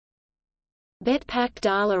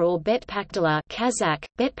Betpak-Dala or Betpak-Dala Kazakh,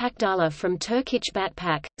 Betpak-Dala from Turkic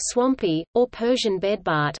Batpak, swampy, or Persian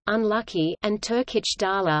bedbart, unlucky, and Turkic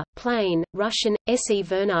Dala, plain, Russian, Se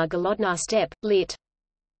Verna Golodna steppe, lit.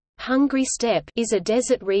 Hungry steppe, is a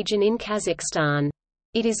desert region in Kazakhstan.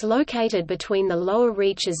 It is located between the lower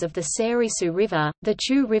reaches of the Sarysu River, the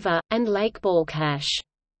Chu River, and Lake Balkhash.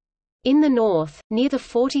 In the north, near the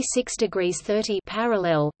 46°30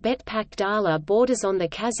 parallel, Betpak-Dala borders on the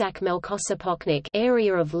Kazakh Melkosopoknik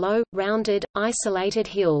area of low, rounded, isolated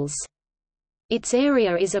hills. Its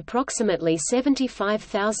area is approximately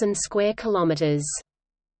 75,000 square kilometers.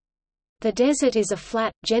 The desert is a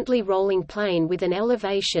flat, gently rolling plain with an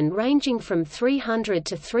elevation ranging from 300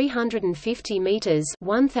 to 350 meters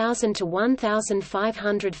 (1,000 to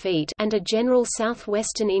 1,500 feet) and a general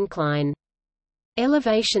southwestern incline.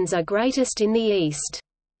 Elevations are greatest in the east.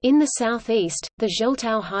 In the southeast, the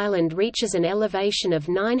Zheltau highland reaches an elevation of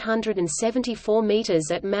 974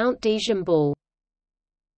 meters at Mount Dzhambul.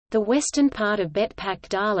 The western part of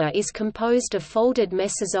Betpak-Dala is composed of folded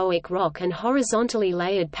Mesozoic rock and horizontally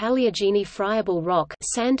layered Paleogene friable rock,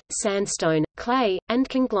 sand, sandstone, clay, and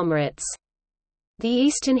conglomerates. The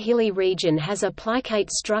eastern hilly region has a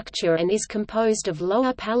plicate structure and is composed of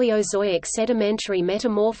lower Paleozoic sedimentary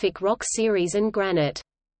metamorphic rock series and granite.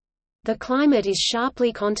 The climate is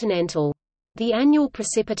sharply continental. The annual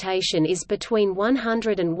precipitation is between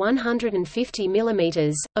 100 and 150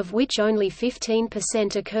 mm, of which only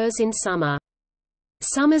 15% occurs in summer.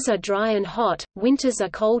 Summers are dry and hot, winters are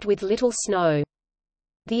cold with little snow.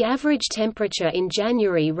 The average temperature in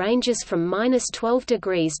January ranges from -12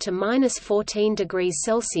 degrees to -14 degrees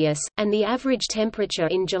Celsius, and the average temperature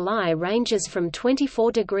in July ranges from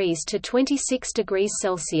 24 degrees to 26 degrees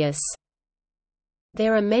Celsius.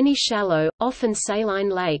 There are many shallow, often saline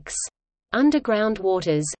lakes. Underground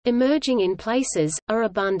waters, emerging in places, are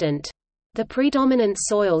abundant. The predominant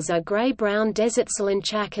soils are gray-brown desert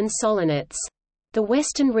salinchak and solanates. The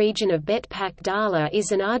western region of Betpak-Dala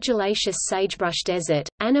is an argillaceous sagebrush desert.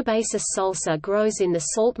 Anabasis salsa grows in the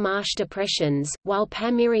salt marsh depressions, while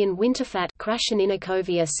Pamirian winterfat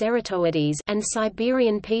ceratoides and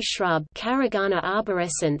Siberian pea shrub Caragana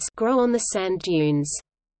arborescens grow on the sand dunes.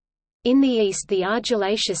 In the east, the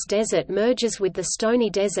argillaceous desert merges with the stony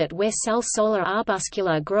desert where Salsola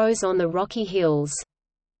arbuscula grows on the rocky hills.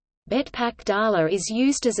 Betpak-Dala is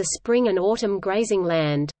used as a spring and autumn grazing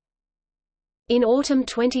land. In autumn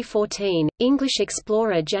 2014, English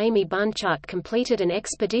explorer Jamie Bunchuk completed an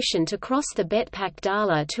expedition to cross the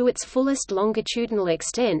Betpak-Dala to its fullest longitudinal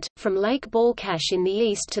extent, from Lake Balkhash in the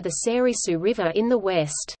east to the Sarysu River in the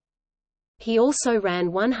west. He also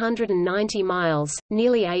ran 190 miles,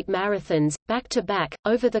 nearly 8 marathons, back-to-back,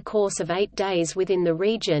 over the course of 8 days within the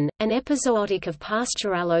region. An epizootic of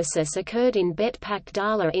pastoralosis occurred in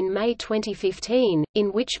Betpak-Dala in May 2015,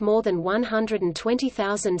 in which more than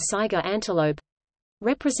 120,000 saiga antelope,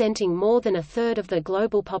 representing more than a third of the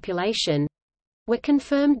global population, were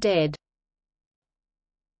confirmed dead.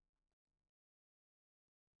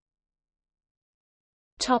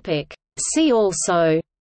 See also: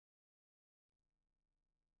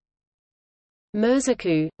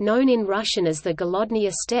 Murzaku, known in Russian as the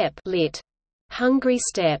Golodnaya steppe, lit. Hungry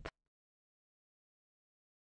steppe.